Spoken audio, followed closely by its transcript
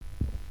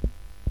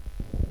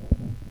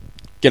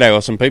G'day,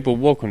 awesome people.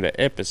 Welcome to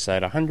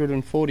episode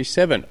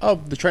 147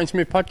 of the Train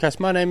Smooth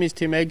podcast. My name is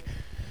Tim Egg,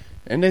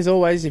 and as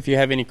always, if you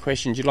have any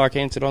questions you'd like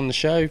answered on the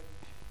show,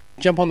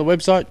 jump on the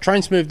website,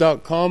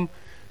 trainsmooth.com.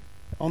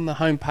 On the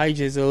home page,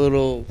 there's a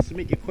little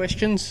submit your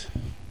questions.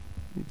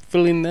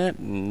 Fill in that,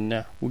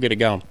 and we'll get it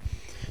going.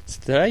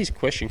 So today's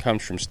question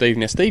comes from Steve.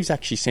 Now, Steve's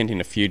actually sent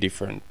in a few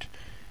different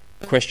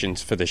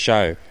questions for the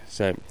show,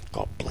 so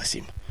God bless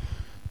him.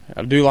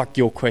 I do like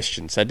your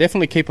questions, so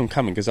definitely keep them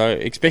coming, because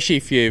especially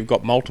if you've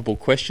got multiple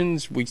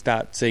questions, we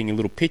start seeing a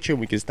little picture, and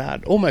we can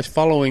start almost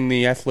following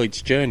the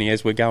athlete's journey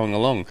as we're going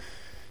along.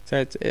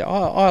 So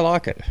I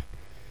like it.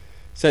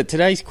 So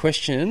today's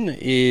question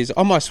is,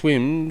 on my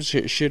swims,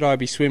 should I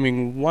be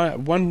swimming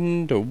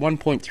 1 to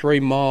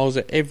 1.3 miles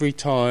every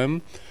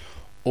time,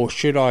 or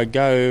should I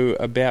go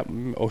about,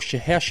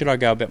 how should I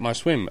go about my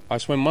swim? I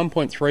swim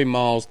 1.3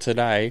 miles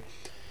today,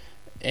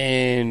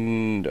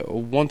 and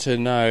want to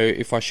know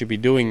if I should be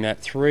doing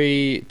that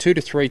 2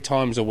 to 3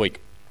 times a week.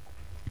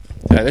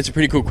 So that's a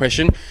pretty cool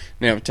question.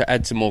 Now, to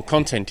add some more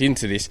content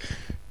into this,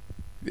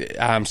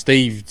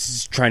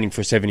 Steve's training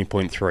for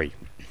 70.3.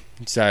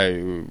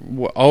 So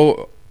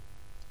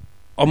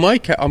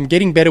I'm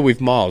getting better with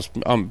miles.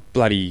 I'm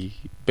bloody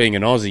being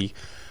an Aussie.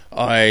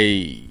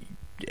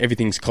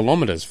 Everything's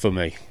kilometres for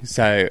me.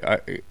 So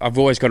I've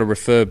always got to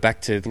refer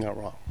back to,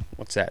 right,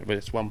 what's that? Well,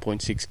 it's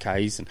 1.6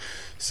 Ks. And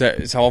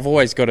so I've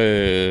always got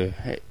to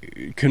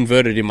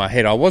convert it in my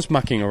head. I was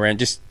mucking around,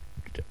 just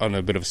on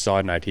a bit of a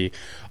side note here,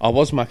 I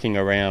was mucking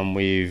around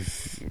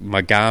with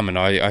my Garmin.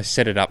 I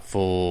set it up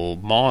for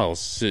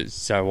miles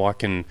so I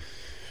can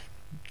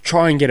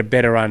try and get a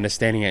better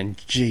understanding. And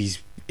geez,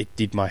 it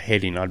did my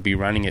head in. I'd be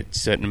running at a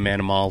certain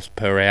amount of miles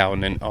per hour,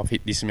 and then I've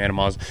hit this amount of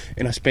miles,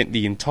 and I spent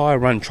the entire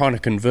run trying to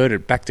convert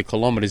it back to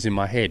kilometres in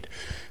my head.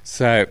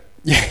 So,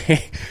 yeah,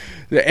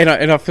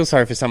 and I feel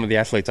sorry for some of the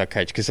athletes I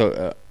coach, because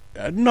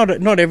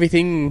not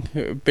everything,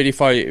 but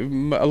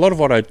a lot of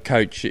what I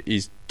coach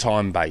is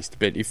time based.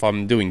 But if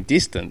I'm doing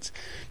distance,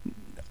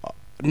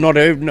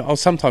 I'll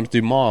sometimes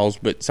do miles,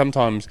 but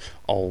sometimes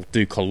I'll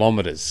do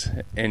kilometres,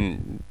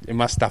 and it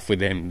must stuff with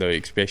them, though,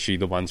 especially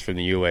the ones from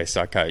the US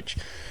I coach.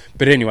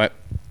 But anyway,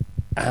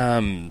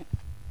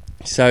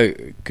 so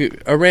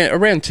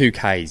around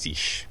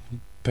 2Ks-ish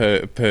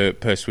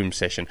per swim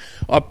session.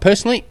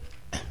 Personally,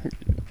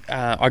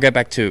 I go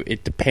back to,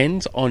 it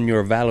depends on your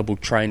available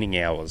training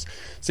hours.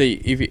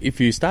 See, if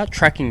you start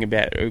tracking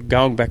about,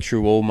 going back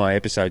through all my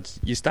episodes,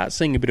 you start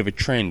seeing a bit of a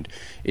trend.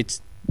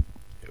 It's,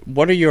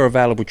 what are your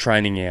available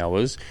training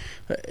hours?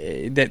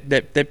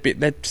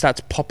 That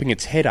starts popping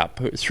its head up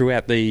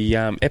throughout the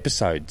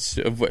episodes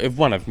of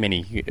one of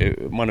many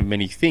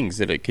things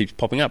that it keeps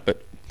popping up.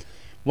 But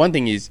one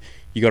thing is,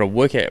 you got to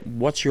work out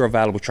what's your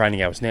available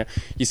training hours. Now,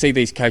 you see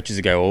these coaches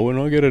that go, when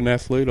I get an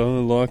athlete, I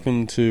like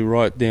them to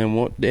write down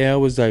what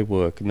hours they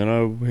work, and then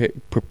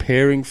I'm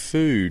preparing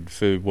food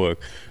for work,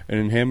 and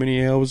then how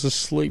many hours of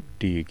sleep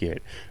do you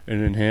get,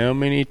 and then how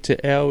many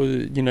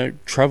hours,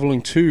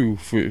 travelling to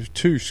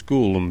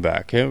school and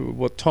back,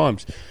 what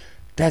times.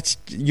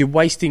 You're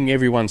wasting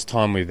everyone's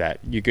time with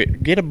that. You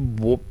get a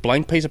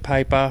blank piece of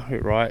paper,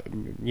 right?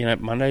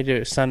 Monday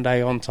to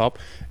Sunday on top,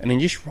 and then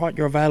just write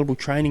your available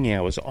training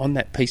hours on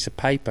that piece of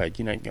paper.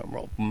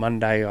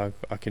 Monday I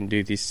can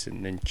do this,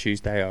 and then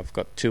Tuesday I've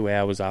got 2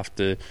 hours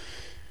after,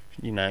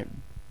 1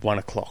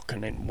 o'clock,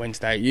 and then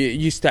Wednesday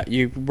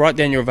you write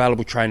down your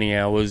available training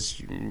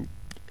hours, and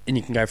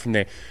you can go from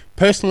there.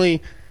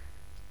 Personally,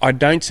 I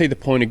don't see the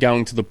point of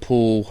going to the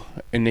pool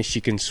unless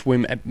you can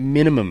swim at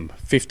minimum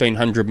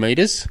 1,500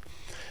 metres.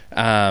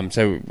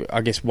 So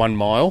I guess 1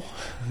 mile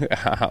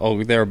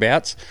or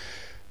thereabouts.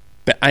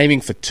 But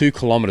aiming for 2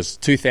 kilometres,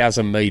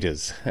 2,000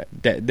 metres.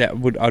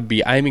 I'd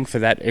be aiming for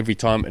that every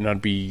time, and I'd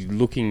be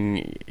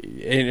looking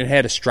at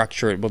how to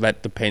structure it. Well,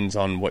 that depends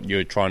on what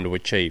you're trying to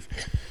achieve.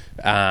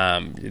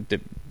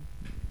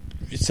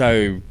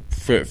 So,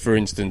 for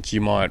instance, you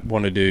might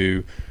want to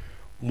do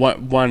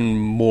one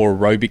more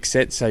aerobic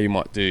set, so you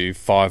might do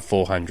 5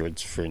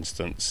 400s, for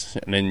instance,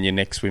 and then your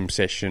next swim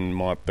session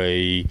might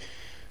be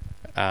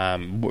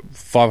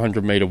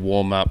 500 metre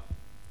warm up,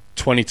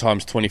 20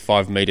 times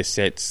 25 metre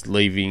sets,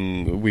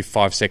 leaving with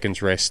 5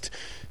 seconds rest,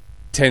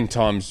 10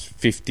 times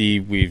 50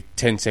 with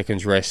 10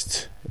 seconds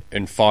rest,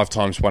 and 5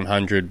 times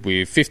 100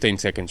 with 15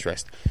 seconds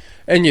rest.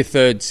 And your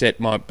third set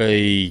might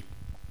be,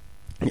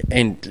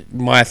 and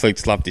my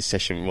athletes love this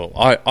session. Well,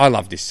 I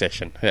love this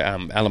session.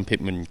 Alan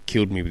Pittman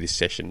killed me with this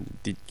session.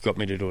 Got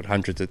me to do it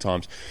hundreds of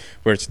times.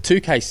 Where it's a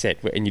 2K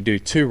set, and you do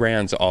 2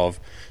 rounds of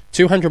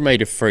 200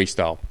 metre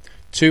freestyle,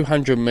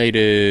 200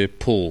 metre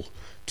pull,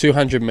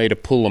 200 metre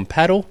pull and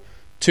paddle,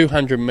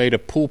 200 metre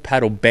pull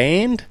paddle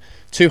band,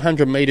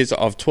 200 metres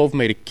of 12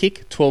 metre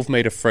kick, 12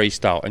 metre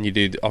freestyle, and you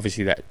do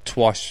obviously that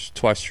twice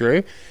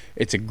through.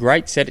 It's a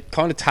great set. It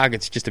kind of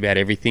targets just about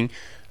everything.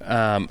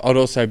 I'd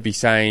also be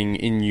saying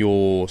in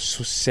your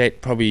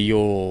set, probably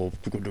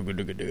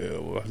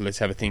let's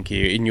have a think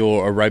here, in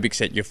your aerobic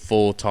set, your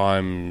 5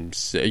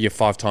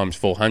 times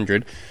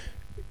 400,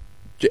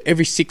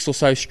 every 6 or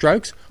so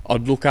strokes,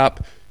 I'd look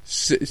up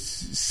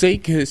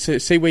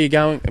see where you're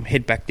going, and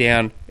head back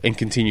down and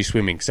continue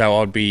swimming.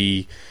 So I'd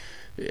be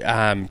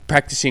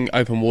practicing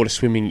open water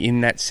swimming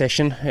in that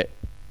session,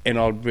 and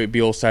I'd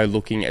be also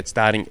looking at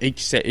starting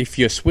each set. If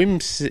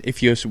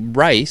your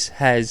race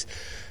has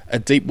a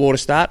deep water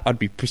start, I'd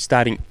be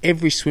starting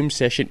every swim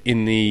session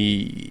in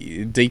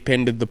the deep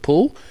end of the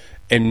pool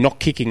and not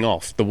kicking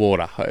off the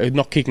water,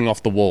 not kicking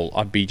off the wall.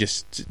 I'd be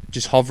just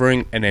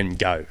hovering and then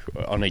go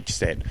on each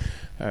set.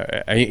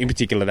 In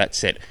particular, that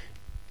set.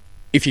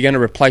 If you're going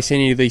to replace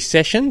any of these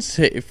sessions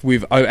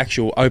with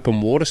actual open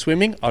water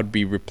swimming, I'd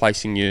be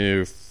replacing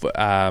you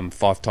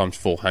 5 times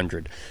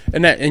 400,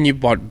 and you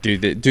might do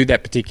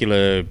that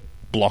particular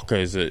block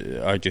as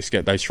I just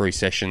get those 3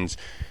 sessions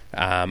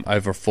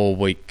over a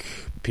 4-week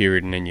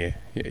period, and then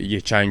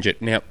you change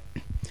it. Now,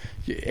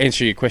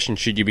 answer your question: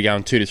 should you be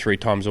going 2 to 3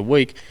 times a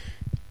week?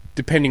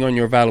 Depending on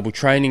your available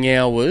training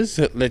hours,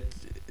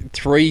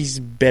 3's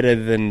better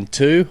than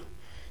 2,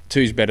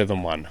 2's better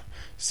than 1.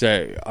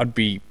 So I'd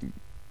be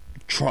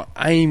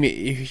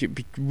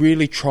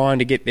really trying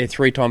to get there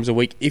 3 times a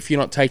week if you're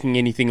not taking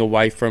anything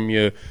away from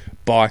your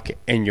bike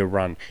and your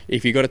run.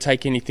 If you've got to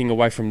take anything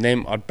away from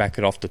them, I'd back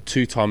it off to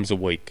 2 times a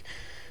week.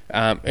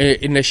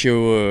 Unless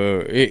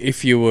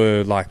if you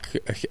were like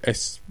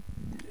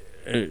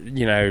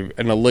an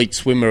elite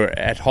swimmer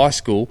at high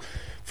school,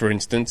 for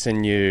instance,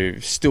 and you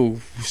still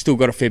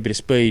got a fair bit of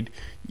speed,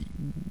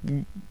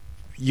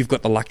 you've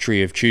got the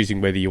luxury of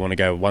choosing whether you want to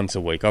go once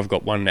a week. I've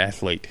got one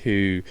athlete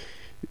who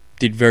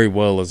did very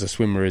well as a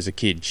swimmer as a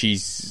kid.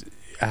 She's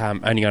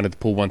only going to the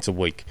pool once a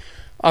week.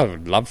 I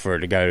would love for her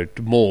to go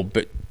more,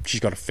 but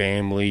she's got a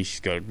family. She's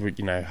got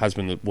a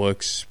husband that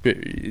works.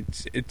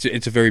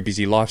 It's a very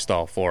busy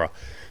lifestyle for her.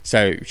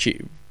 So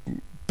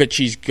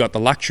she's got the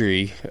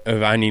luxury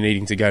of only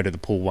needing to go to the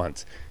pool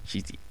once.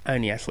 She's the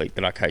only athlete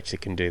that I coach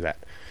that can do that.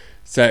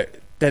 So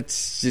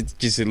that's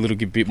just a little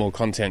bit more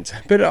content.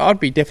 But I'd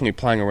be definitely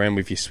playing around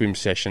with your swim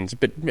sessions,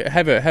 but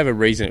have a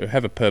reason,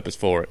 have a purpose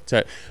for it.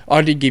 So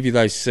I did give you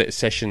those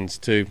sessions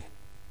too,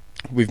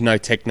 with no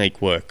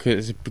technique work.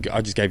 'Cause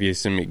I just gave you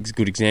some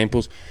good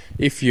examples.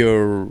 If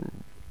you've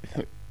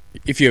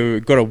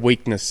got a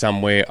weakness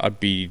somewhere, I'd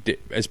be,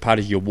 as part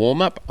of your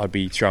warm up, I'd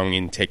be throwing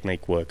in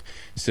technique work.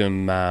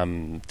 Some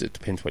it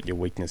depends what your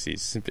weakness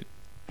is. But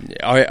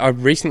I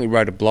recently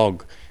wrote a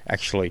blog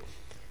actually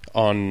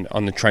on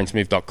the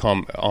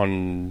trainsmooth.com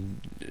on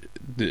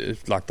the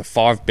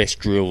 5 best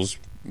drills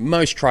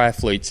most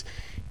triathletes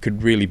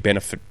could really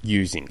benefit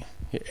using,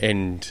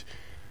 and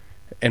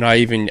I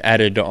even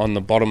added on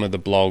the bottom of the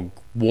blog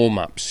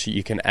warm-ups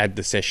you can add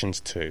the sessions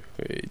to.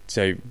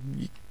 So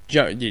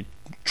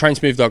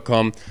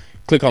trainsmooth.com,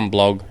 click on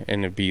blog,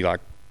 and it'd be like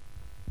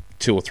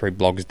 2 or 3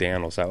 blogs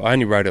down or so. I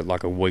only wrote it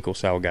like a week or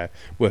so ago.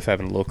 Worth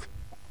having a look.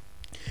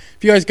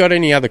 If you guys got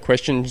any other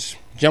questions,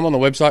 jump on the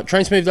website,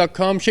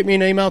 trainsmooth.com, shoot me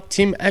an email,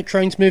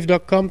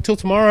 tim@trainsmooth.com. Till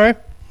tomorrow,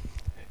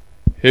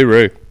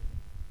 hooroo.